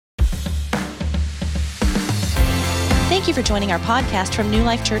Thank you for joining our podcast from New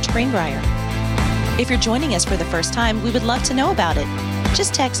Life Church Greenbrier. If you're joining us for the first time, we would love to know about it.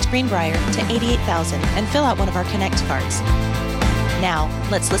 Just text Greenbrier to 88,000 and fill out one of our Connect cards. Now,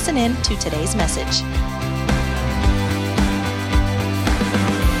 let's listen in to today's message.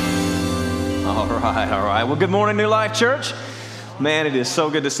 All right. Well, good morning, New Life Church. Man, it is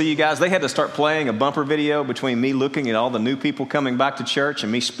so good to see you guys. They had to start playing a bumper video between me looking at all the new people coming back to church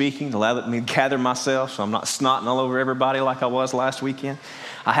and me speaking to let me gather myself so I'm not snotting all over everybody like I was last weekend.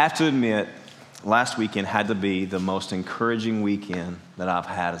 I have to admit, last weekend had to be the most encouraging weekend that I've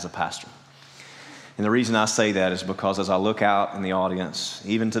had as a pastor. And the reason I say that is because as I look out in the audience,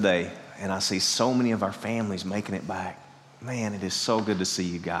 even today, and I see so many of our families making it back, man, it is so good to see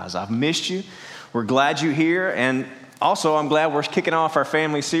you guys. I've missed you. We're glad you're here. And also, I'm glad we're kicking off our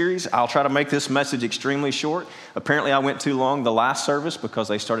family series. I'll try to make this message extremely short. Apparently, I went too long the last service because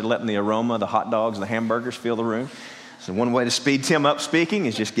they started letting the aroma, the hot dogs, the hamburgers fill the room. So one way to speed Tim up speaking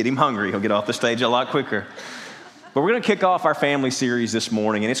is just get him hungry. He'll get off the stage a lot quicker. But we're going to kick off our family series this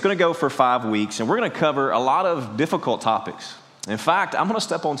morning, and it's going to go for 5 weeks, and we're going to cover a lot of difficult topics. In fact, I'm going to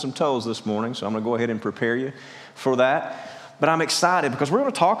step on some toes this morning, so I'm going to go ahead and prepare you for that. But I'm excited because we're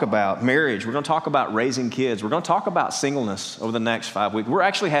going to talk about marriage. We're going to talk about raising kids. We're going to talk about singleness over the next 5 weeks. We're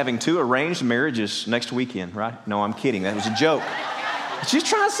actually having 2 arranged marriages next weekend, right? No, I'm kidding. That was a joke. Just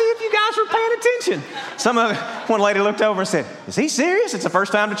trying to see if you guys were paying attention. One lady looked over and said, "Is he serious? It's the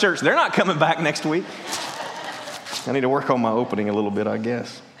first time to church." They're not coming back next week. I need to work on my opening a little bit, I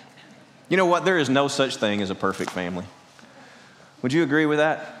guess. You know what? There is no such thing as a perfect family. Would you agree with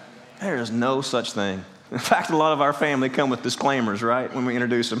that? There is no such thing. In fact, a lot of our family come with disclaimers, right? When we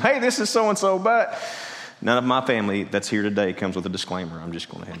introduce them. Hey, this is so-and-so, but none of my family that's here today comes with a disclaimer. I'm just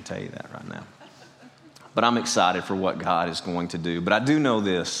going to go ahead and tell you that right now. But I'm excited for what God is going to do. But I do know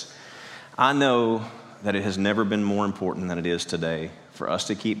this. I know that it has never been more important than it is today for us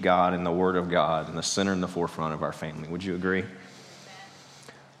to keep God and the Word of God in the center and the forefront of our family. Would you agree?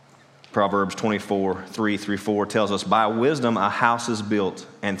 Proverbs 24, 3-4 tells us, "By wisdom a house is built,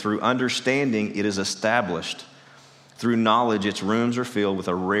 and through understanding it is established. Through knowledge its rooms are filled with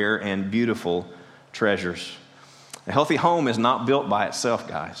a rare and beautiful treasures." A healthy home is not built by itself,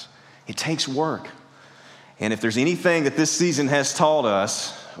 guys. It takes work. And if there's anything that this season has taught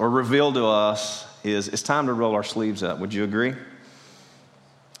us or revealed to us is it's time to roll our sleeves up. Would you agree?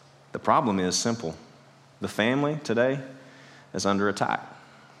 The problem is simple. The family today is under attack.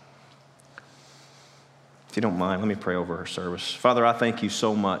 If you don't mind, let me pray over our service. Father, I thank you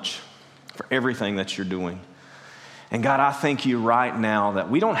so much for everything that you're doing. And God, I thank you right now that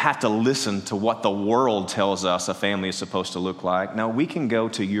we don't have to listen to what the world tells us a family is supposed to look like. No, we can go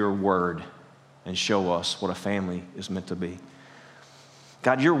to your word and show us what a family is meant to be.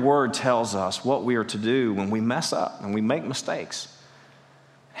 God, your word tells us what we are to do when we mess up and we make mistakes,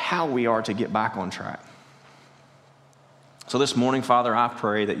 how we are to get back on track. So this morning, Father, I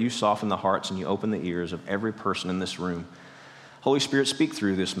pray that you soften the hearts and you open the ears of every person in this room. Holy Spirit, speak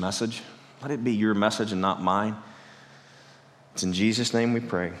through this message. Let it be your message and not mine. It's in Jesus' name we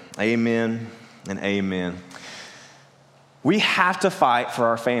pray. Amen and amen. We have to fight for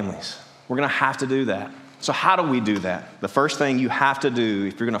our families. We're going to have to do that. So how do we do that? The first thing you have to do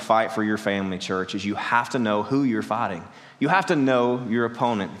if you're going to fight for your family, church, is you have to know who you're fighting. You have to know your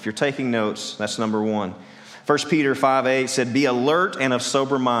opponent. If you're taking notes, that's number 1. 1 Peter 5:8 said, "Be alert and of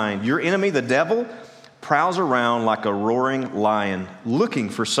sober mind. Your enemy, the devil, prowls around like a roaring lion, looking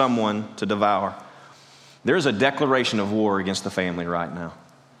for someone to devour." There's a declaration of war against the family right now.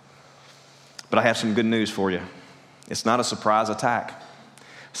 But I have some good news for you. It's not a surprise attack.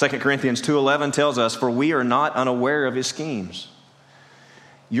 2 Corinthians 2:11 tells us, "For we are not unaware of his schemes."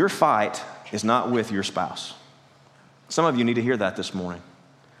 Your fight is not with your spouse. Some of you need to hear that this morning.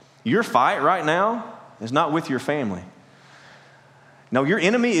 Your fight right now is not with your family. No, your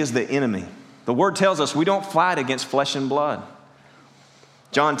enemy is the enemy. The word tells us we don't fight against flesh and blood.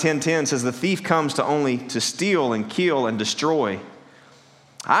 John 10:10 says, "The thief comes only to steal and kill and destroy.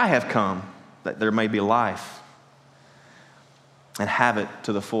 I have come that there may be life and have it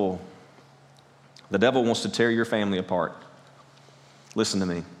to the full." The devil wants to tear your family apart. Listen to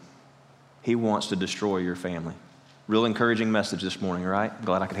me. He wants to destroy your family. Real encouraging message this morning, right?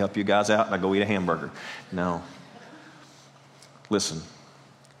 Glad I could help you guys out and I go eat a hamburger. No. Listen,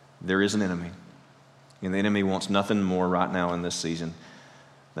 there is an enemy. And the enemy wants nothing more right now in this season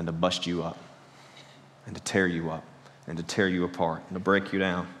than to bust you up and to tear you up and to tear you apart and to break you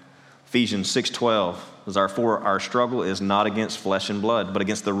down. Ephesians 6:12 is our struggle is not against flesh and blood, but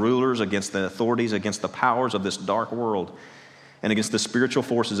against the rulers, against the authorities, against the powers of this dark world, and against the spiritual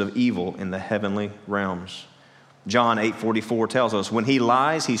forces of evil in the heavenly realms. John 8:44 tells us, when he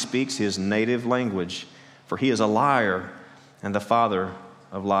lies, he speaks his native language, for he is a liar and the father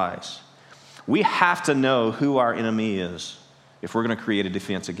of lies. We have to know who our enemy is if we're going to create a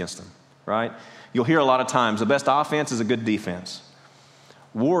defense against him, right? You'll hear a lot of times, the best offense is a good defense.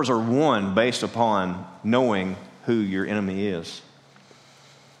 Wars are won based upon knowing who your enemy is.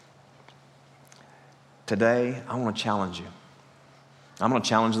 Today, I want to challenge you. I'm going to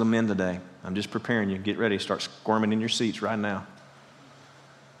challenge the men today. I'm just preparing you. Get ready. Start squirming in your seats right now.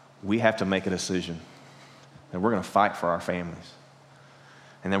 We have to make a decision that we're going to fight for our families.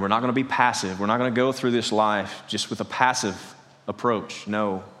 And then we're not going to be passive. We're not going to go through this life just with a passive approach.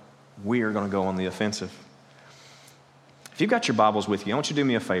 No, we are going to go on the offensive. If you've got your Bibles with you, I want you to do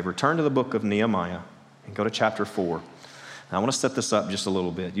me a favor. Turn to the book of Nehemiah and go to chapter 4. Now, I want to set this up just a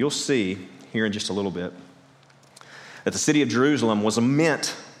little bit. You'll see here in just a little bit that the city of Jerusalem was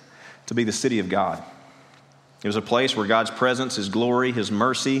meant to be the city of God. It was a place where God's presence, His glory, His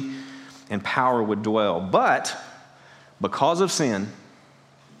mercy, and power would dwell. But because of sin,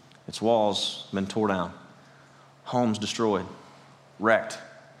 its walls have been torn down, homes destroyed, wrecked,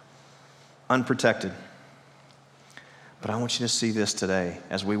 unprotected. But I want you to see this today.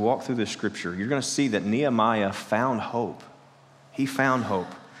 As we walk through this scripture, you're going to see that Nehemiah found hope. He found hope.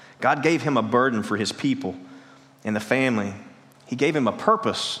 God gave him a burden for his people and the family. He gave him a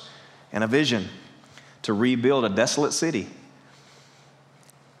purpose and a vision to rebuild a desolate city.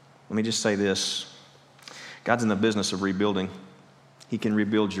 Let me just say this. God's in the business of rebuilding. He can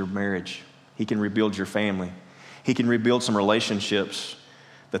rebuild your marriage. He can rebuild your family. He can rebuild some relationships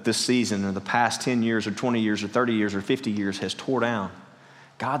that this season or the past 10 years or 20 years or 30 years or 50 years has tore down.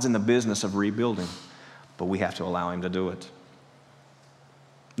 God's in the business of rebuilding, but we have to allow Him to do it.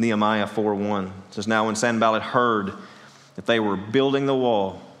 Nehemiah 4:1 says, now when Sanballat heard that they were building the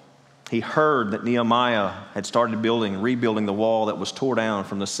wall, he heard that Nehemiah had started rebuilding the wall that was tore down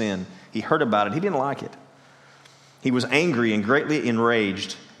from the sin. He heard about it. He didn't like it. He was angry and greatly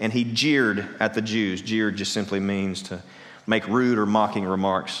enraged, and he jeered at the Jews. Jeer just simply means to make rude or mocking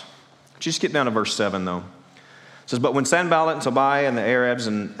remarks. Just skip down to verse 7, though. It says, but when Sanballat and Tobiah and the Arabs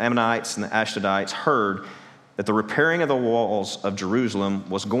and Ammonites and the Ashdodites heard that the repairing of the walls of Jerusalem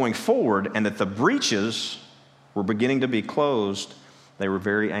was going forward and that the breaches were beginning to be closed, they were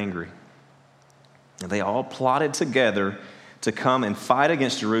very angry. And they all plotted together to come and fight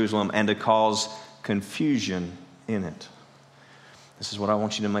against Jerusalem and to cause confusion in it. This is what I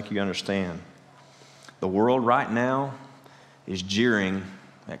want you to make you understand. The world right now is jeering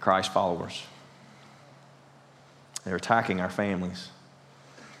at Christ followers. They're attacking our families,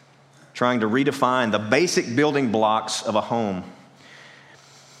 trying to redefine the basic building blocks of a home.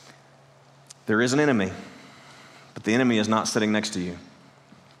 There is an enemy, but the enemy is not sitting next to you.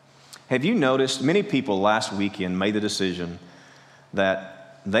 Have you noticed many people last weekend made the decision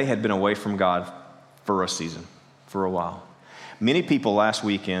that they had been away from God for a season, for a while? Many people last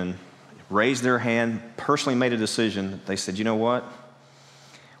weekend raised their hand, personally made a decision. They said, you know what?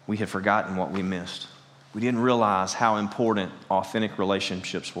 We had forgotten what we missed. We didn't realize how important authentic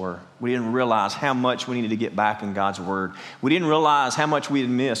relationships were. We didn't realize how much we needed to get back in God's Word. We didn't realize how much we had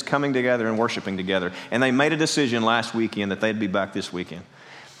missed coming together and worshiping together. And they made a decision last weekend that they'd be back this weekend.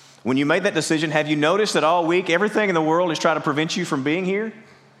 When you made that decision, have you noticed that all week everything in the world is trying to prevent you from being here?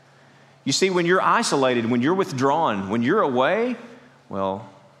 You see, when you're isolated, when you're withdrawn, when you're away, well,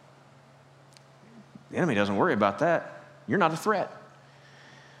 the enemy doesn't worry about that. You're not a threat.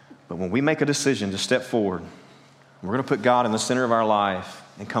 But when we make a decision to step forward, we're going to put God in the center of our life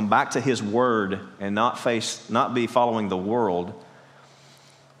and come back to His Word and not be following the world,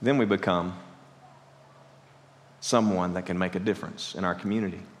 then we become someone that can make a difference in our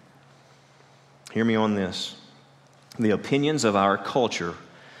community. Hear me on this. The opinions of our culture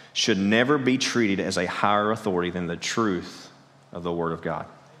should never be treated as a higher authority than the truth of the Word of God.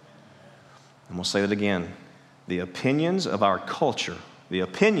 And we'll say that again. The opinions of our culture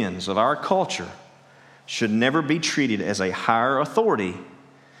should never be treated as a higher authority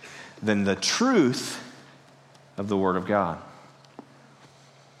than the truth of the Word of God.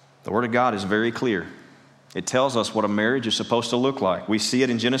 The Word of God is very clear. It tells us what a marriage is supposed to look like. We see it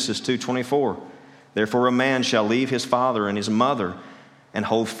in Genesis 2:24. Therefore a man shall leave his father and his mother and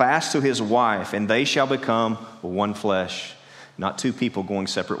hold fast to his wife, and they shall become one flesh. Not two people going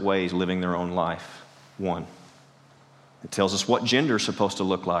separate ways, living their own life. One. It tells us what gender is supposed to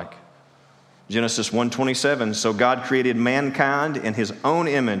look like. Genesis 1:27, so God created mankind in His own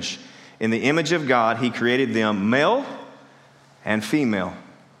image. In the image of God, He created them male and female.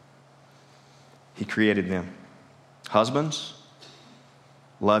 He created them. Husbands,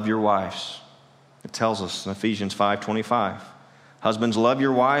 love your wives. It tells us in Ephesians 5:25, husbands, love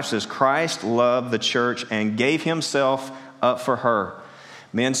your wives as Christ loved the church and gave himself up for her.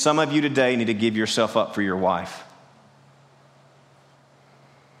 Men, some of you today need to give yourself up for your wife.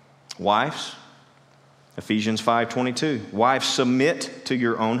 Wives, Ephesians 5:22, wives, submit to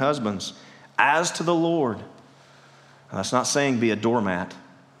your own husbands as to the Lord. Now, that's not saying be a doormat.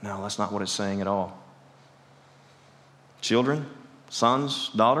 No, that's not what it's saying at all. Children, sons,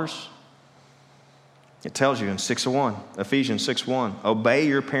 daughters, it tells you in Ephesians 6:1, obey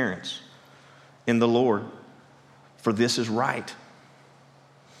your parents in the Lord, for this is right.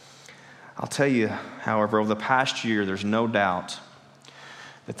 I'll tell you, however, over the past year, there's no doubt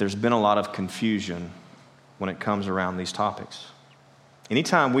that there's been a lot of confusion when it comes around these topics.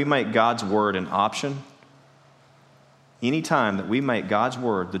 Anytime we make God's word an option, anytime that we make God's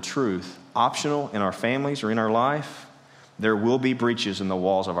word, the truth, optional in our families or in our life, there will be breaches in the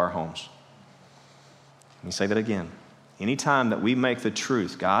walls of our homes. Let me say that again. Anytime that we make the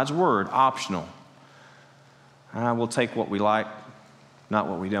truth, God's word, optional, we'll take what we like, not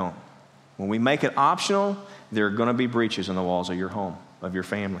what we don't. When we make it optional, there are going to be breaches in the walls of your home, of your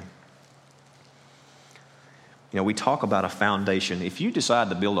family. You know, we talk about a foundation. If you decide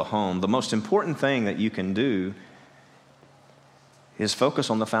to build a home, the most important thing that you can do is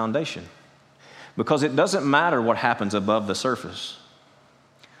focus on the foundation. Because it doesn't matter what happens above the surface.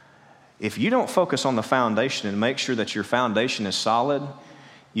 If you don't focus on the foundation and make sure that your foundation is solid,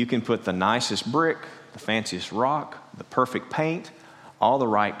 you can put the nicest brick, the fanciest rock, the perfect paint, all the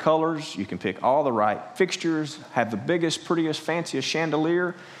right colors. You can pick all the right fixtures, have the biggest, prettiest, fanciest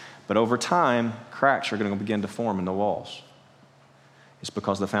chandelier, but over time, cracks are going to begin to form in the walls. It's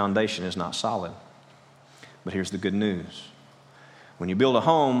because the foundation is not solid. But here's the good news. When you build a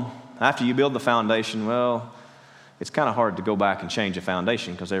home, after you build the foundation, well, it's kind of hard to go back and change a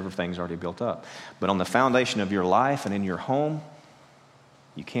foundation because everything's already built up. But on the foundation of your life and in your home,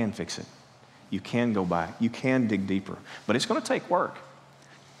 you can fix it. You can go back. You can dig deeper. But it's going to take work.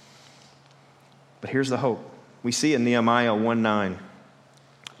 But here's the hope. We see in Nehemiah 1:9,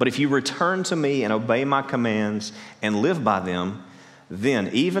 but if you return to me and obey my commands and live by them, then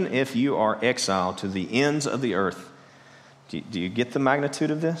even if you are exiled to the ends of the earth, do you get the magnitude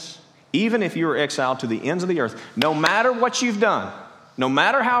of this? Even if you are exiled to the ends of the earth, no matter what you've done, no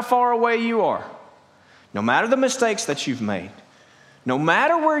matter how far away you are, no matter the mistakes that you've made, no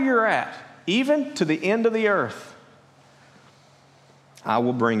matter where you're at, even to the end of the earth, I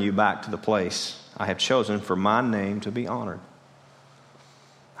will bring you back to the place I have chosen for my name to be honored.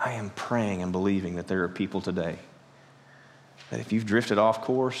 I am praying and believing that there are people today that if you've drifted off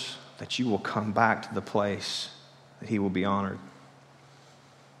course, that you will come back to the place that he will be honored.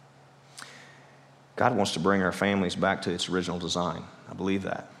 God wants to bring our families back to its original design. I believe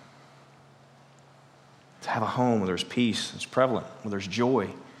that. To have a home where there's peace, it's prevalent, where there's joy.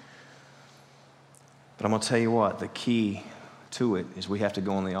 But I'm going to tell you what, the key to it is we have to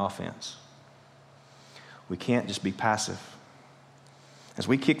go on the offense. We can't just be passive. As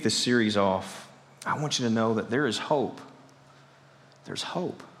we kick this series off, I want you to know that there is hope. There's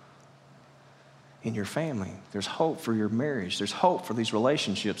hope in your family. There's hope for your marriage. There's hope for these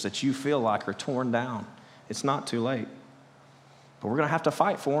relationships that you feel like are torn down. It's not too late. But we're going to have to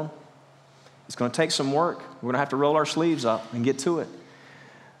fight for them. It's going to take some work. We're going to have to roll our sleeves up and get to it.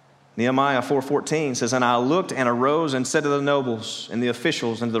 Nehemiah 4:14 says, and I looked and arose and said to the nobles and the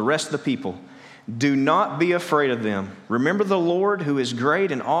officials and to the rest of the people, do not be afraid of them. Remember the Lord who is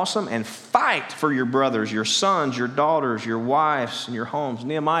great and awesome, and fight for your brothers, your sons, your daughters, your wives, and your homes.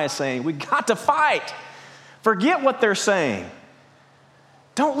 Nehemiah is saying, we got to fight. Forget what they're saying.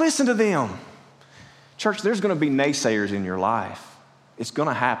 Don't listen to them. Church, there's going to be naysayers in your life. It's going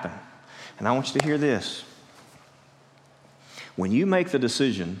to happen. And I want you to hear this. When you make the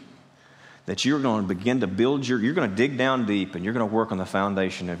decision that you're going to begin to build you're going to dig down deep and you're going to work on the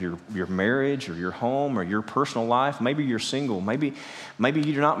foundation of your marriage or your home or your personal life. Maybe you're single. Maybe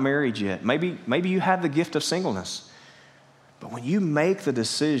you're not married yet. Maybe you have the gift of singleness. But when you make the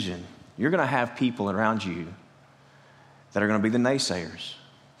decision, you're going to have people around you that are going to be the naysayers.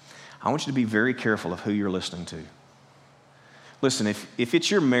 I want you to be very careful of who you're listening to. Listen, if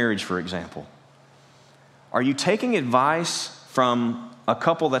it's your marriage, for example, are you taking advice from a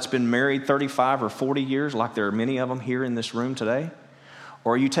couple that's been married 35 or 40 years, like there are many of them here in this room today?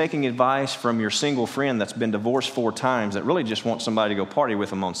 Or are you taking advice from your single friend that's been divorced 4 times that really just wants somebody to go party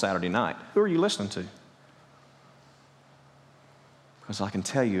with them on Saturday night? Who are you listening to? Because I can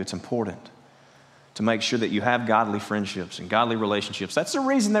tell you it's important to make sure that you have godly friendships and godly relationships. That's the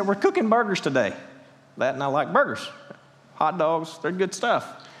reason that we're cooking burgers today. That and I like burgers. Hot dogs, they're good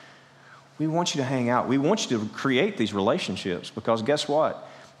stuff. We want you to hang out. We want you to create these relationships because guess what?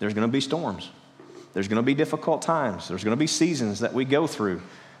 There's going to be storms. There's going to be difficult times. There's going to be seasons that we go through.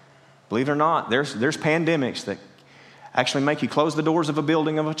 Believe it or not, there's pandemics that actually make you close the doors of a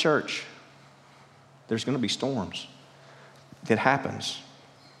building of a church. There's going to be storms. It happens.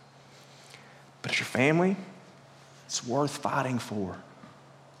 But as your family, it's worth fighting for.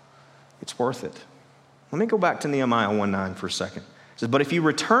 It's worth it. Let me go back to Nehemiah 1:9 for a second. It says, but if you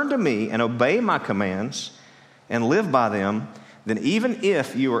return to me and obey my commands and live by them, then even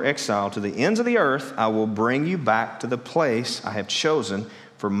if you are exiled to the ends of the earth, I will bring you back to the place I have chosen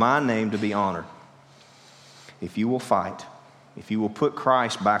for my name to be honored. If you will fight, if you will put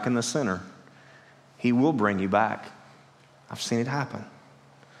Christ back in the center, he will bring you back. I've seen it happen.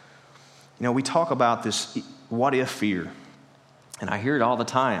 You know, we talk about this what if fear, and I hear it all the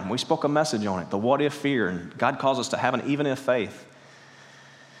time. We spoke a message on it, the what if fear, and God calls us to have an even if faith.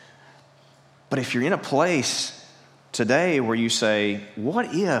 But if you're in a place today where you say,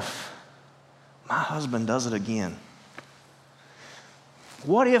 what if my husband does it again?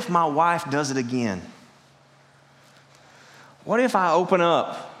 What if my wife does it again? What if I open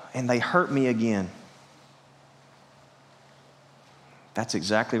up and they hurt me again? That's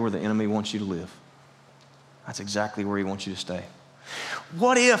exactly where the enemy wants you to live. That's exactly where he wants you to stay.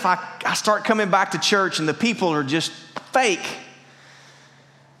 What if I start coming back to church and the people are just fake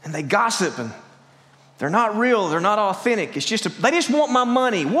and they gossip and they're not real, they're not authentic. It's just they just want my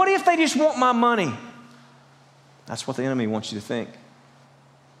money. What if they just want my money? That's what the enemy wants you to think.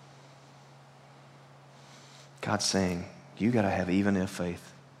 God's saying, you got to have even if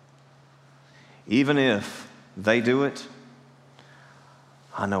faith. Even if they do it,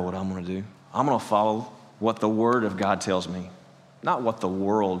 I know what I'm going to do. I'm going to follow what the Word of God tells me, not what the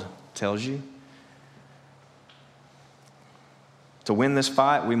world tells you. To win this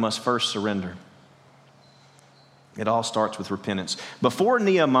fight, we must first surrender. It all starts with repentance. Before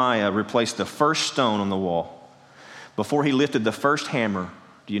Nehemiah replaced the first stone on the wall, before he lifted the first hammer,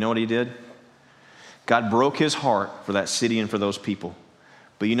 do you know what he did? God broke his heart for that city and for those people.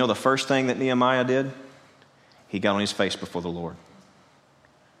 But you know the first thing that Nehemiah did? He got on his face before the Lord.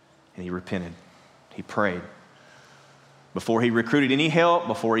 And he repented. He prayed. Before he recruited any help,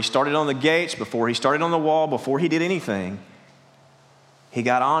 before he started on the gates, before he started on the wall, before he did anything, he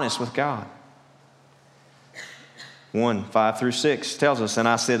got honest with God. 1:5-6 tells us, and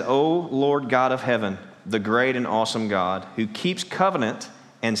I said, O Lord God of heaven, the great and awesome God, who keeps covenant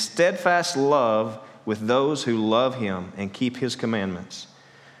and steadfast love with those who love him and keep his commandments.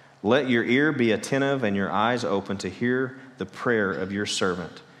 Let your ear be attentive and your eyes open to hear the prayer of your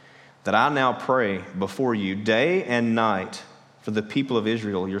servant, that I now pray before you day and night for the people of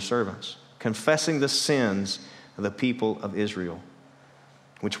Israel, your servants, confessing the sins of the people of Israel,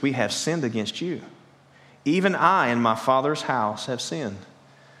 which we have sinned against you. Even I and my father's house have sinned.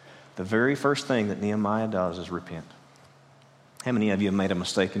 The very first thing that Nehemiah does is repent. How many of you have made a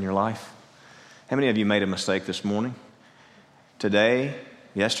mistake in your life? How many of you made a mistake this morning? Today,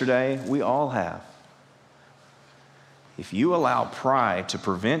 yesterday, we all have. If you allow pride to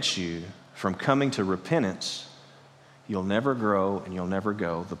prevent you from coming to repentance, you'll never grow and you'll never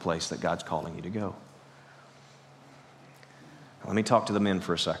go the place that God's calling you to go. Now, let me talk to the men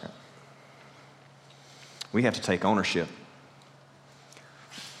for a second. We have to take ownership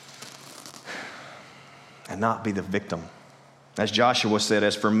and not be the victim. As Joshua said,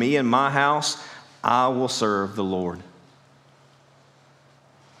 as for me and my house, I will serve the Lord.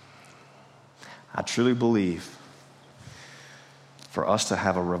 I truly believe for us to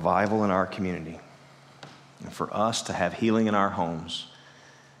have a revival in our community and for us to have healing in our homes,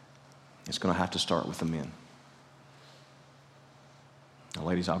 it's going to have to start with the men. Now,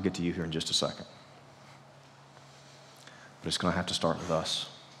 ladies, I'll get to you here in just a second. But it's going to have to start with us.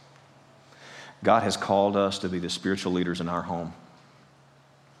 God has called us to be the spiritual leaders in our home.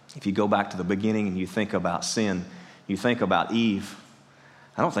 If you go back to the beginning and you think about sin, you think about Eve.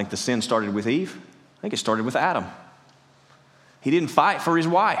 I don't think the sin started with Eve. I think it started with Adam. He didn't fight for his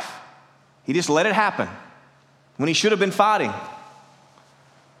wife. He just let it happen when he should have been fighting.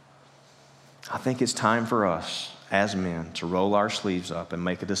 I think it's time for us as men to roll our sleeves up and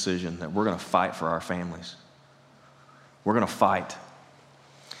make a decision that we're going to fight for our families. We're going to fight.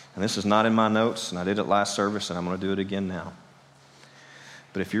 And this is not in my notes, and I did it last service, and I'm going to do it again now.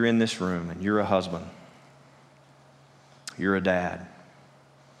 But if you're in this room and you're a husband, you're a dad,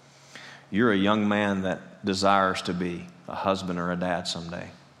 you're a young man that desires to be a husband or a dad someday,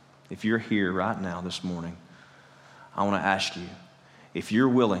 if you're here right now this morning, I want to ask you, if you're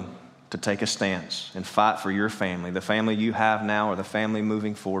willing to take a stance and fight for your family, the family you have now or the family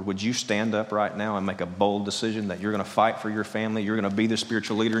moving forward, would you stand up right now and make a bold decision that you're going to fight for your family? You're going to be the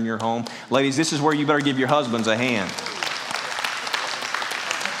spiritual leader in your home? Ladies, this is where you better give your husbands a hand.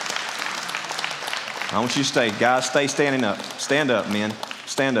 I want you to stay. Guys, stay standing up. Stand up, men.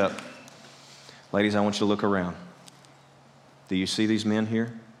 Stand up. Ladies, I want you to look around. Do you see these men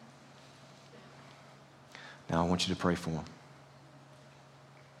here? Now I want you to pray for them.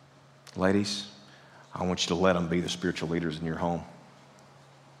 Ladies, I want you to let them be the spiritual leaders in your home.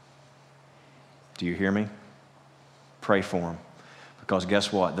 Do you hear me? Pray for them. Because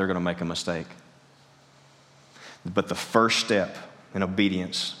guess what? They're going to make a mistake. But the first step in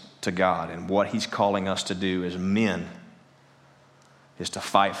obedience to God and what He's calling us to do as men is to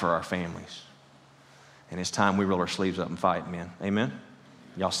fight for our families. And it's time we roll our sleeves up and fight, men. Amen?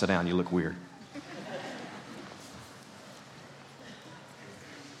 Y'all sit down. You look weird.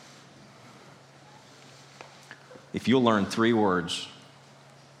 If you'll learn 3 words,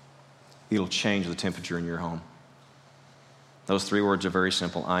 it'll change the temperature in your home. Those 3 words are very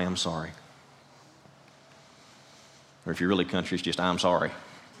simple. I am sorry. Or if you're really country, it's just I'm sorry.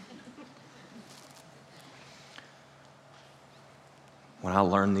 When I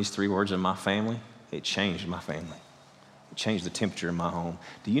learned these 3 words in my family, it changed my family. It changed the temperature in my home.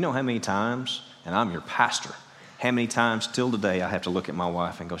 Do you know how many times, and I'm your pastor, how many times till today I have to look at my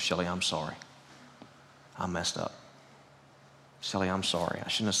wife and go, Shelly, I'm sorry. I messed up. Shelly, I'm sorry. I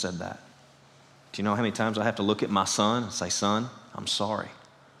shouldn't have said that. Do you know how many times I have to look at my son and say, son, I'm sorry.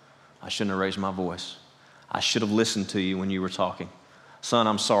 I shouldn't have raised my voice. I should have listened to you when you were talking. Son,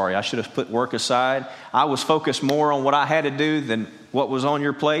 I'm sorry. I should have put work aside. I was focused more on what I had to do than what was on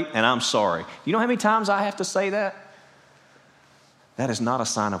your plate, and I'm sorry. You know how many times I have to say that? That is not a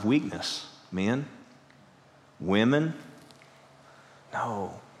sign of weakness, men, women.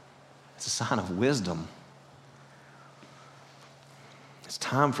 No, it's a sign of wisdom. It's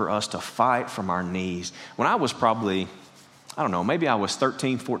time for us to fight from our knees. When I was probably, maybe I was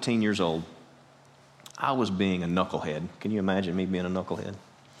 13, 14 years old, I was being a knucklehead. Can you imagine me being a knucklehead?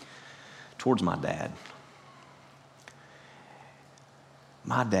 Towards my dad.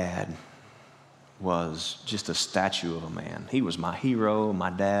 My dad was just a statue of a man. He was my hero, my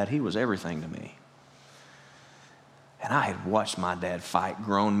dad. He was everything to me. And I had watched my dad fight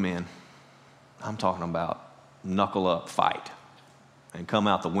grown men. I'm talking about knuckle up fight and come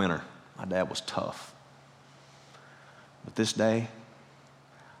out the winner. My dad was tough. But this day,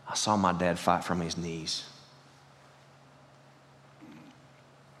 I saw my dad fight from his knees.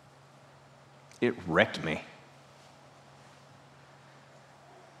 It wrecked me.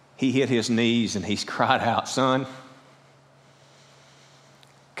 He hit his knees and he's cried out, son,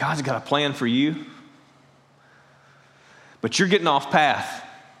 God's got a plan for you, but you're getting off path.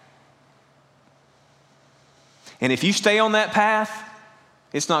 And if you stay on that path,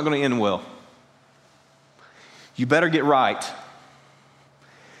 it's not going to end well. You better get right.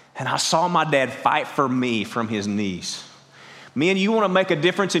 And I saw my dad fight for me from his knees. Men, you want to make a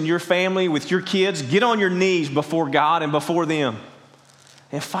difference in your family with your kids? Get on your knees before God and before them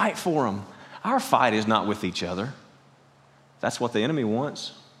and fight for them. Our fight is not with each other. That's what the enemy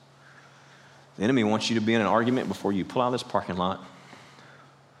wants. The enemy wants you to be in an argument before you pull out of this parking lot.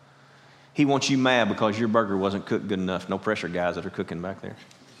 He wants you mad because your burger wasn't cooked good enough. No pressure, guys that are cooking back there.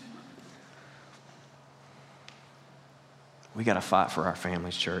 We got to fight for our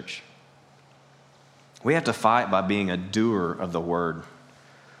families, church. We have to fight by being a doer of the word.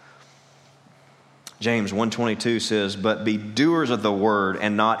 James 1:22 says, but be doers of the word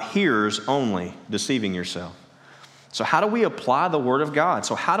and not hearers only, deceiving yourself. So how do we apply the word of God?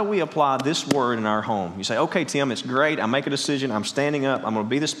 So how do we apply this word in our home? You say, okay, Tim, it's great. I make a decision. I'm standing up. I'm going to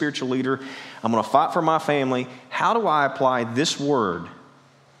be the spiritual leader. I'm going to fight for my family. How do I apply this word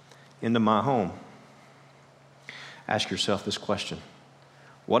into my home? Ask yourself this question.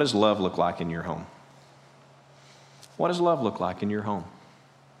 What does love look like in your home? What does love look like in your home?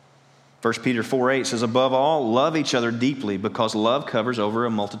 1 Peter 4:8 says, above all, love each other deeply because love covers over a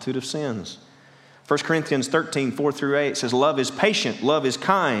multitude of sins. 1 Corinthians 13:4-8 says, love is patient, love is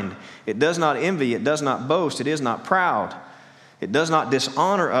kind. It does not envy, it does not boast, it is not proud. It does not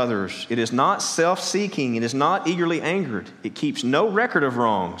dishonor others. It is not self-seeking. It is not eagerly angered. It keeps no record of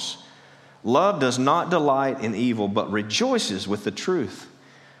wrongs. Love does not delight in evil, but rejoices with the truth.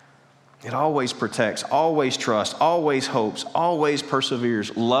 It always protects, always trusts, always hopes, always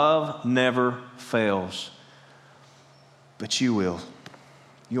perseveres. Love never fails. But you will.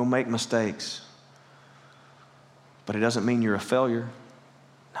 You'll make mistakes. But it doesn't mean you're a failure.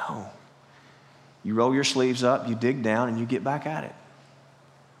 No. You roll your sleeves up, you dig down, and you get back at it.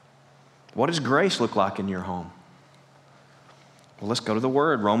 What does grace look like in your home? Well, let's go to the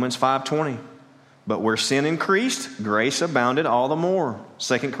Word, Romans 5:20. But where sin increased, grace abounded all the more.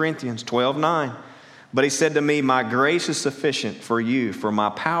 2 Corinthians 12:9. But he said to me, my grace is sufficient for you, for my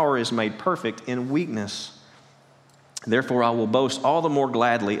power is made perfect in weakness. Therefore I will boast all the more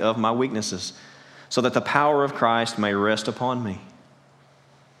gladly of my weaknesses, so that the power of Christ may rest upon me.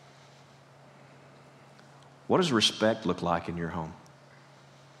 What does respect look like in your home?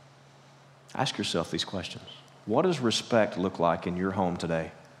 Ask yourself these questions. What does respect look like in your home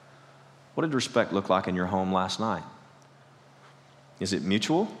today? What did respect look like in your home last night? Is it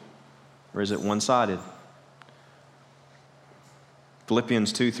mutual or is it one-sided?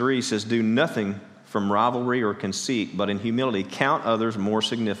 Philippians 2:3 says, do nothing from rivalry or conceit, but in humility count others more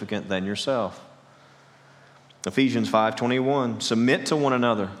significant than yourself. Ephesians 5:21, submit to one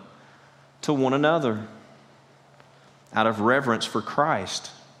another out of reverence for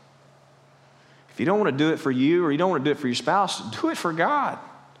Christ. If you don't want to do it for you or you don't want to do it for your spouse, do it for God.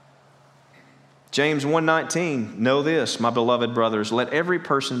 James 1:19, know this, my beloved brothers, let every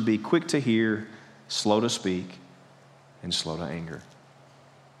person be quick to hear, slow to speak, and slow to anger.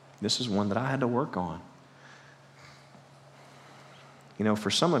 This is one that I had to work on. You know, for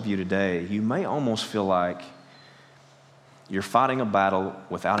some of you today, you may almost feel like you're fighting a battle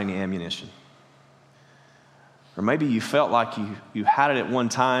without any ammunition. Or maybe you felt like you had it at one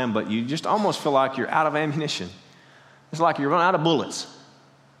time, but you just almost feel like you're out of ammunition. It's like you're running out of bullets.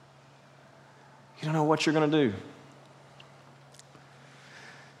 You don't know what you're going to do.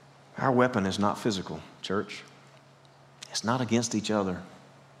 Our weapon is not physical, church. It's not against each other.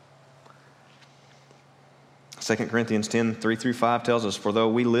 2 Corinthians 10:3-5 tells us, for though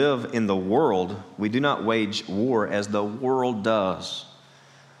we live in the world, we do not wage war as the world does.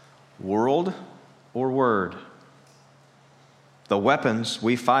 World or word? The weapons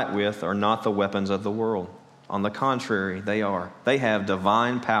we fight with are not the weapons of the world. On the contrary, they are. They have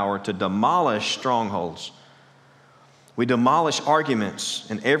divine power to demolish strongholds. We demolish arguments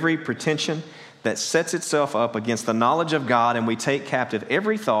and every pretension that sets itself up against the knowledge of God, and we take captive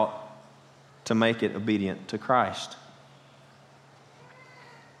every thought to make it obedient to Christ.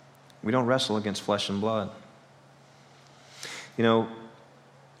 We don't wrestle against flesh and blood. You know,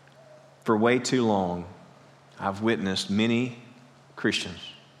 for way too long, I've witnessed many Christians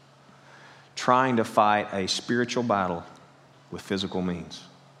trying to fight a spiritual battle with physical means.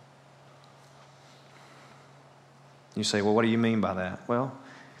 You say, well, what do you mean by that? Well,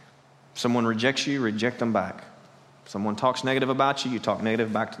 someone rejects you, reject them back. Someone talks negative about you, you talk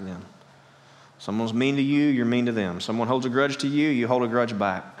negative back to them. Someone's mean to you, you're mean to them. Someone holds a grudge to you, you hold a grudge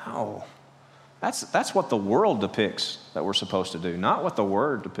back. No, that's what the world depicts that we're supposed to do, not what the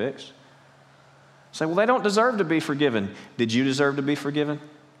Word depicts. Say, well, they don't deserve to be forgiven. Did you deserve to be forgiven?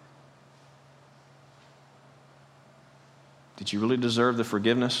 Did you really deserve the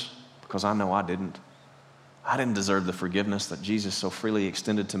forgiveness? Because I know I didn't. I didn't deserve the forgiveness that Jesus so freely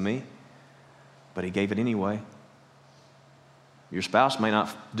extended to me, but He gave it anyway. Your spouse may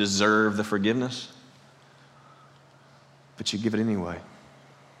not deserve the forgiveness, but you give it anyway.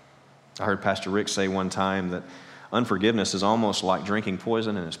 I heard Pastor Rick say one time that unforgiveness is almost like drinking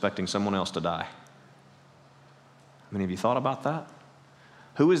poison and expecting someone else to die. Many of you thought about that?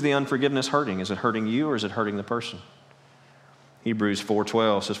 Who is the unforgiveness hurting? Is it hurting you or is it hurting the person? Hebrews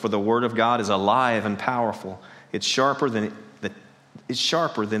 4:12 says, for the word of God is alive and powerful. It's sharper than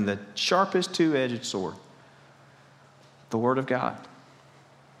the sharpest two-edged sword. The word of God.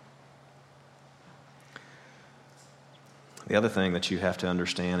 The other thing that you have to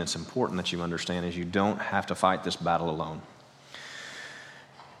understand, it's important that you understand, is you don't have to fight this battle alone.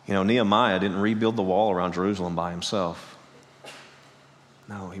 You know, Nehemiah didn't rebuild the wall around Jerusalem by himself.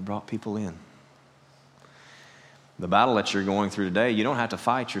 No, he brought people in. The battle that you're going through today, you don't have to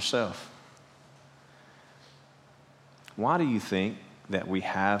fight yourself. Why do you think that we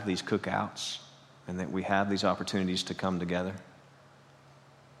have these cookouts and that we have these opportunities to come together?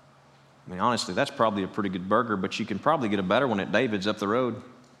 I mean, honestly, that's probably a pretty good burger, but you can probably get a better one at David's up the road.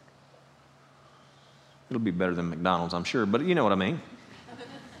 It'll be better than McDonald's, I'm sure, but you know what I mean.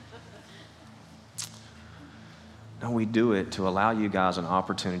 No, we do it to allow you guys an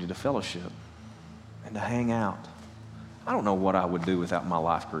opportunity to fellowship and to hang out. I don't know what I would do without my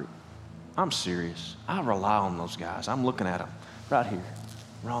life group. I'm serious. I rely on those guys. I'm looking at them right here.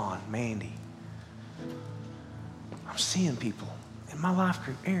 Ron, Mandy. I'm seeing people in my life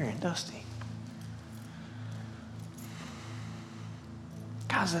group, Aaron, Dusty.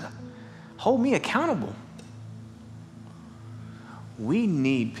 Guys that hold me accountable. We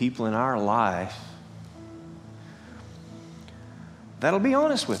need people in our life that'll be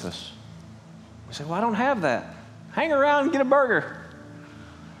honest with us. You say, well, I don't have that. Hang around and get a burger.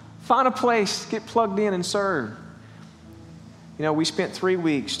 Find a place, get plugged in and serve. You know, we spent 3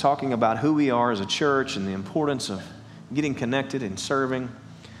 weeks talking about who we are as a church and the importance of getting connected and serving.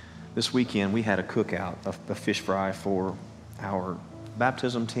 This weekend, we had a cookout, a fish fry for our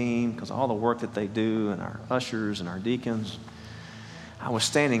baptism team because of all the work that they do and our ushers and our deacons. I was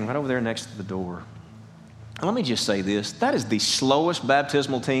standing right over there next to the door. And let me just say this. That is the slowest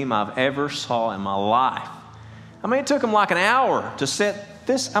baptismal team I've ever saw in my life. I mean, it took them like an hour to set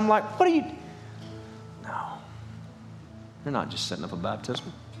this. I'm like, what are you? No. They're not just setting up a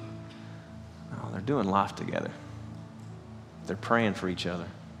baptism. No, they're doing life together. They're praying for each other.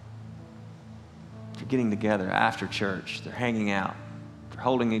 They're getting together after church. They're hanging out. They're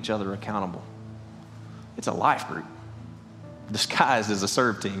holding each other accountable. It's a life group disguised as a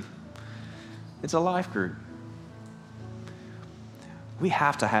serve team. It's a life group. We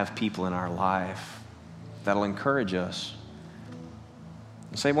have to have people in our life that'll encourage us.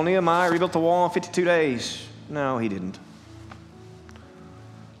 And say, well, Nehemiah rebuilt the wall in 52 days. No, he didn't.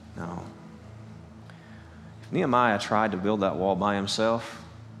 No. If Nehemiah tried to build that wall by himself,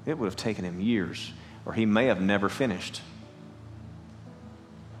 it would have taken him years, or he may have never finished.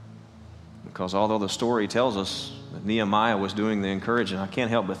 Because although the story tells us that Nehemiah was doing the encouraging, I can't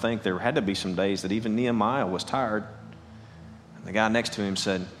help but think there had to be some days that even Nehemiah was tired. And the guy next to him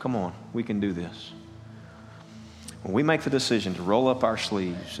said, come on, we can do this. When we make the decision to roll up our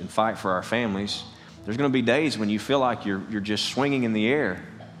sleeves and fight for our families, there's going to be days when you feel like you're just swinging in the air.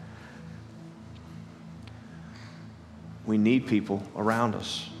 We need people around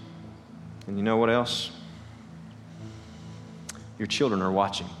us. And you know what else? Your children are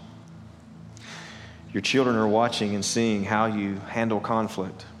watching. Your children are watching and seeing how you handle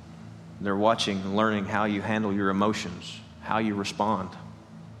conflict. They're watching and learning how you handle your emotions, how you respond,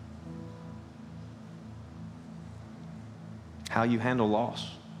 how you handle loss.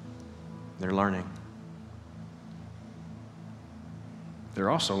 They're learning. They're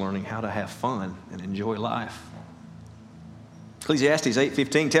also learning how to have fun and enjoy life. Ecclesiastes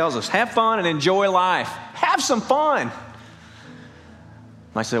 8:15 tells us, have fun and enjoy life. Have some fun.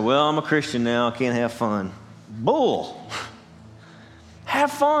 I said, well, I'm a Christian now. I can't have fun. Bull. Have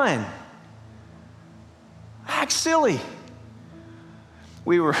fun. Act silly.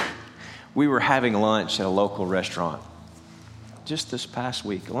 We were having lunch at a local restaurant just this past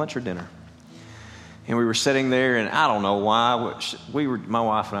week, lunch or dinner. And we were sitting there, and I don't know why. My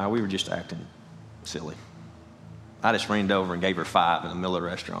wife and I, we were just acting silly. I just leaned over and gave her 5 in the middle of the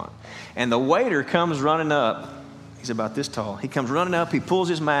restaurant. And the waiter comes running up. He's about this tall. He comes running up. He pulls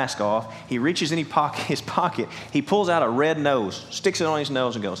his mask off. He reaches in his pocket. He pulls out a red nose, sticks it on his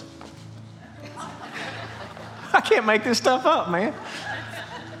nose, and goes, I can't make this stuff up, man.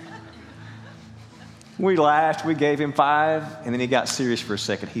 We laughed. We gave him 5. And then he got serious for a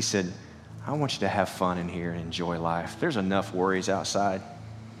second. He said, I want you to have fun in here and enjoy life. There's enough worries outside.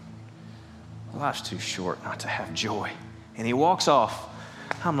 Life's too short not to have joy. And he walks off.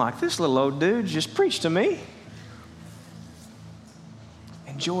 I'm like, this little old dude just preached to me.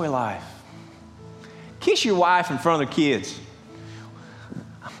 Enjoy life. Kiss your wife in front of the kids.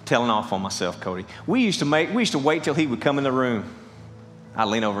 I'm telling off on myself, Cody. We used to wait till he would come in the room. I'd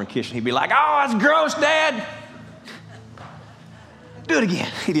lean over and kiss him. He'd be like, oh, that's gross, Dad. Do it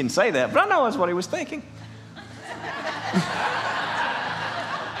again. He didn't say that, but I know that's what he was thinking.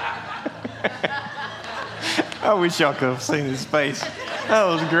 I wish y'all could have seen his face. That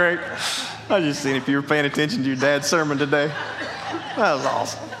was great. I was just seeing if you were paying attention to your dad's sermon today. That was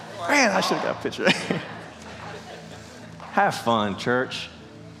awesome. Man, I should have got a picture. Have fun, church.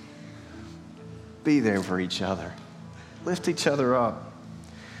 Be there for each other. Lift each other up.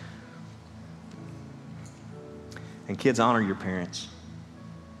 And kids, honor your parents.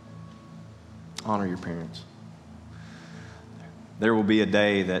 Honor your parents. There will be a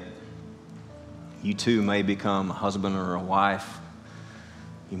day that you too may become a husband or a wife.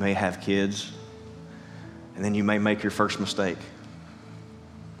 You may have kids. And then you may make your first mistake.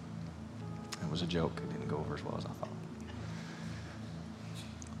 That was a joke. It didn't go over as well as I thought.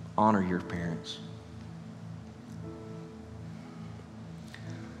 Honor your parents.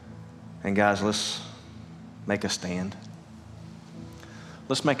 And guys, let's make a stand.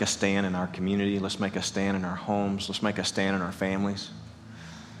 Let's make a stand in our community. Let's make a stand in our homes. Let's make a stand in our families.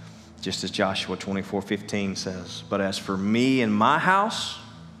 Just as Joshua 24:15 says, but as for me and my house,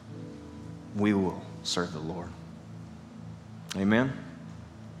 we will serve the Lord. Amen?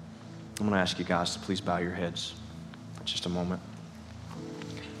 I'm going to ask you guys to please bow your heads for just a moment.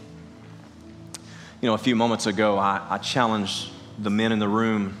 You know, a few moments ago, I challenged the men in the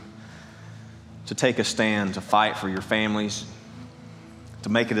room to take a stand, to fight for your families, to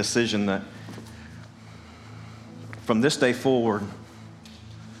make a decision that from this day forward,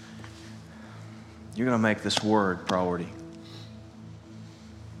 you're going to make this word priority.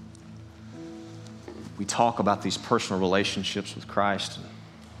 We talk about these personal relationships with Christ and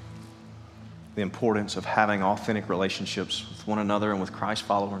the importance of having authentic relationships with one another and with Christ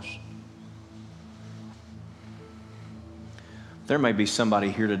followers. There may be somebody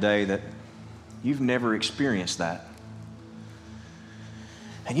here today that you've never experienced that.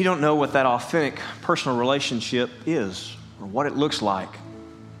 And you don't know what that authentic personal relationship is or what it looks like.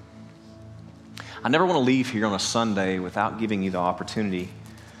 I never want to leave here on a Sunday without giving you the opportunity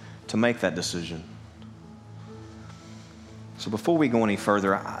to make that decision. So before we go any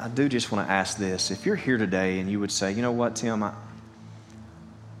further, I do just want to ask this. If you're here today and you would say, you know what, Tim,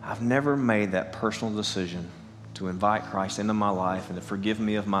 I've never made that personal decision to invite Christ into my life and to forgive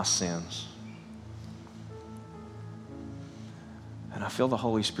me of my sins. And I feel the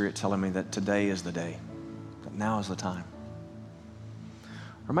Holy Spirit telling me that today is the day, that now is the time.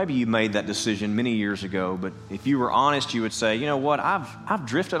 Or maybe you made that decision many years ago, but if you were honest, you would say, you know what, I've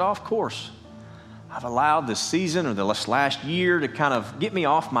drifted off course. I've allowed this season or this last year to kind of get me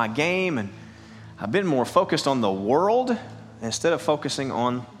off my game, and I've been more focused on the world instead of focusing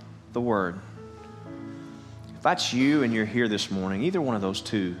on the Word. If that's you and you're here this morning, either one of those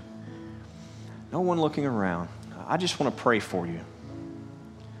two, no one looking around, I just want to pray for you.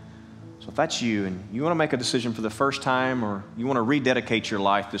 So if that's you and you want to make a decision for the first time or you want to rededicate your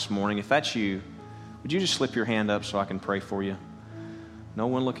life this morning, if that's you, would you just slip your hand up so I can pray for you? No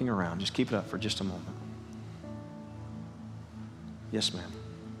one looking around. Just keep it up for just a moment. Yes, ma'am.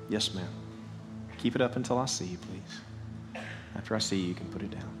 Yes, ma'am. Keep it up until I see you, please. After I see you, you can put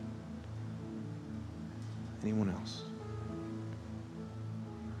it down. Anyone else?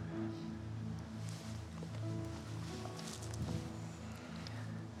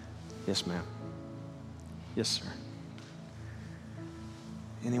 Yes, ma'am. Yes, sir.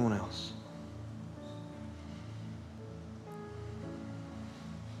 Anyone else?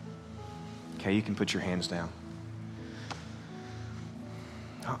 Okay, you can put your hands down.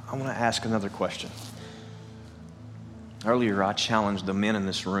 I want to ask another question. Earlier, I challenged the men in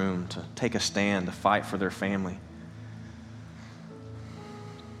this room to take a stand, to fight for their family.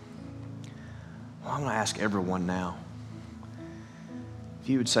 Well, I'm going to ask everyone now. If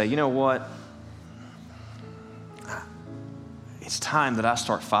you would say, you know what? It's time that I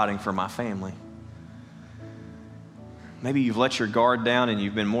start fighting for my family. Maybe you've let your guard down and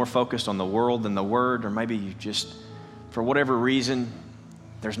you've been more focused on the world than the Word, or maybe you just, for whatever reason,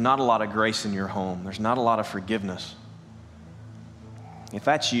 there's not a lot of grace in your home. There's not a lot of forgiveness. If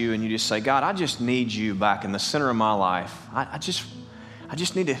that's you and you just say, God, I just need you back in the center of my life. I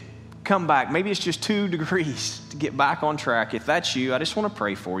just need to come back. Maybe it's just 2 degrees to get back on track. If that's you, I just want to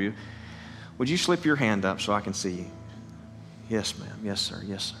pray for you. Would you slip your hand up so I can see you? Yes, ma'am. Yes, sir.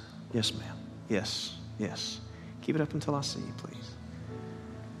 Yes, sir. Yes, ma'am. Yes. Yes. Keep it up until I see you, please.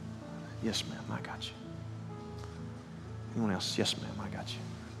 Yes, ma'am. I got you. Anyone else? Yes, ma'am. I got you.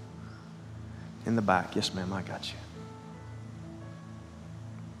 In the back. Yes, ma'am. I got you.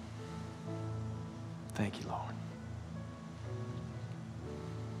 Thank you, Lord.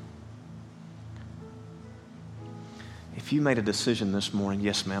 If you made a decision this morning,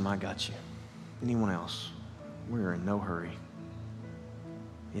 yes, ma'am, I got you. Anyone else? We're in no hurry.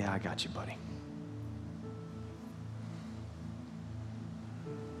 Yeah, I got you, buddy.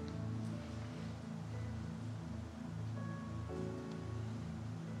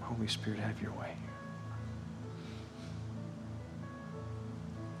 Holy Spirit, have your way.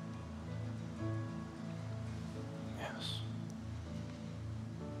 Yes.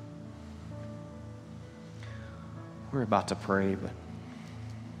 We're about to pray, but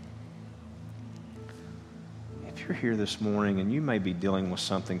if you're here this morning and you may be dealing with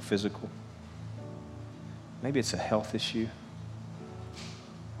something physical, maybe it's a health issue.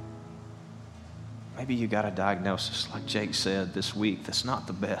 Maybe you got a diagnosis, like Jake said this week, that's not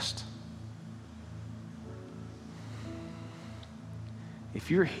the best. If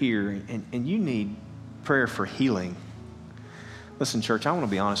you're here and you need prayer for healing, listen, church, I want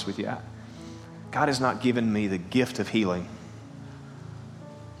to be honest with you. God has not given me the gift of healing,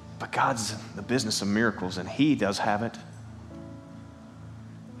 but God's in the business of miracles, and He does have it.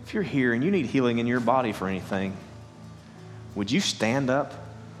 If you're here and you need healing in your body for anything, would you stand up?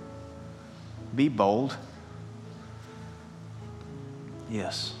 Be bold.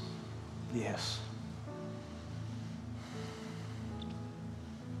 Yes. Yes.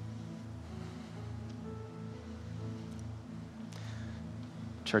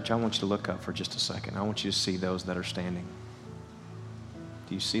 Church, I want you to look up for just a second. I want you to see those that are standing.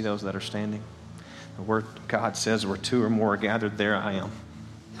 Do you see those that are standing? The Word of God says where two or more are gathered, there I am.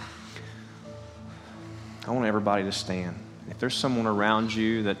 I want everybody to stand. If there's someone around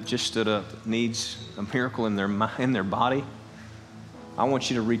you that just stood up, that needs a miracle in their body, I want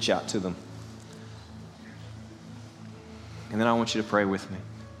you to reach out to them. And then I want you to pray with me.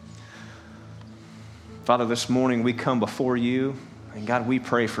 Father, this morning we come before you, and God, we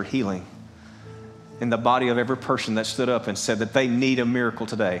pray for healing in the body of every person that stood up and said that they need a miracle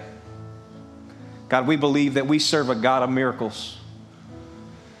today. God, we believe that we serve a God of miracles.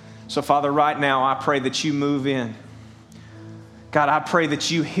 So, Father, right now, I pray that you move in. God, I pray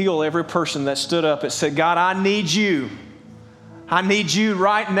that you heal every person that stood up and said, God, I need you. I need you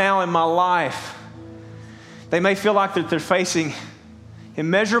right now in my life. They may feel like that they're facing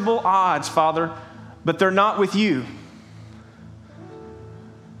immeasurable odds, Father, but they're not with you.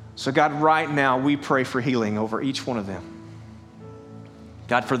 So, God, right now, we pray for healing over each one of them.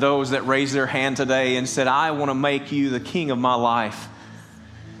 God, for those that raised their hand today and said, I want to make you the king of my life.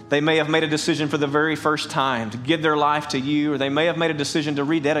 They may have made a decision for the very first time to give their life to you, or they may have made a decision to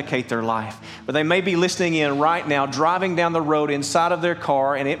rededicate their life. But they may be listening in right now, driving down the road inside of their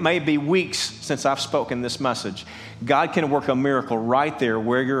car, and it may be weeks since I've spoken this message. God can work a miracle right there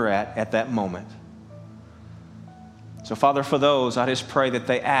where you're at that moment. So, Father, for those, I just pray that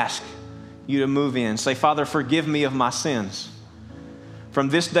they ask you to move in. Say, Father, forgive me of my sins. From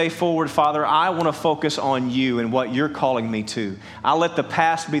this day forward, Father, I want to focus on you and what you're calling me to. I let the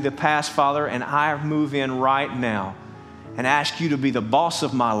past be the past, Father, and I move in right now and ask you to be the boss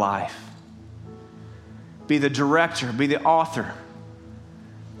of my life. Be the director, be the author.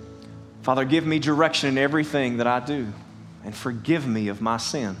 Father, give me direction in everything that I do and forgive me of my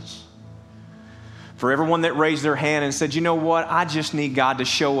sins. For everyone that raised their hand and said, you know what, I just need God to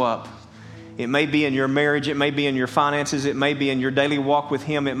show up. It may be in your marriage, it may be in your finances, it may be in your daily walk with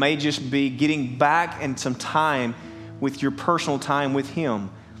Him, it may just be getting back in some time with your personal time with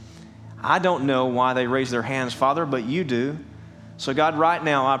Him. I don't know why they raise their hands, Father, but you do. So God, right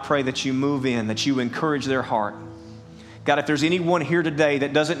now I pray that you move in, that you encourage their heart. God, if there's anyone here today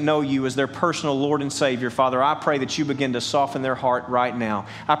that doesn't know you as their personal Lord and Savior, Father, I pray that you begin to soften their heart right now.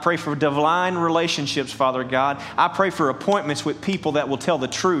 I pray for divine relationships, Father God. I pray for appointments with people that will tell the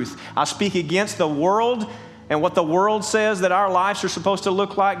truth. I speak against the world and what the world says that our lives are supposed to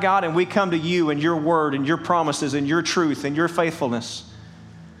look like, God, and we come to you and your word and your promises and your truth and your faithfulness.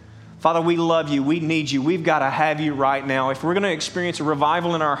 Father, we love you. We need you. We've got to have you right now. If we're going to experience a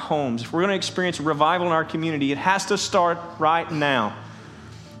revival in our homes, if we're going to experience a revival in our community, it has to start right now.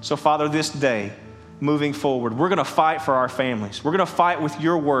 So, Father, this day, moving forward, we're going to fight for our families. We're going to fight with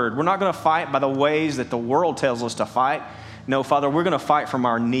your word. We're not going to fight by the ways that the world tells us to fight. No, Father, we're going to fight from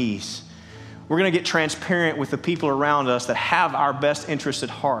our knees. We're going to get transparent with the people around us that have our best interests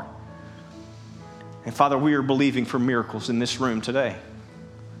at heart. And, Father, we are believing for miracles in this room today.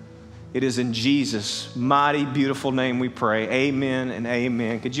 It is in Jesus' mighty, beautiful name we pray. Amen and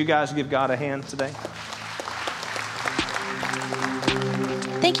amen. Could you guys give God a hand today?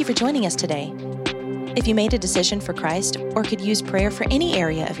 Thank you for joining us today. If you made a decision for Christ or could use prayer for any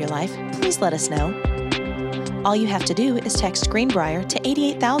area of your life, please let us know. All you have to do is text Greenbrier to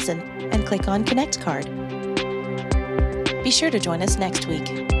 88,000 and click on Connect Card. Be sure to join us next week.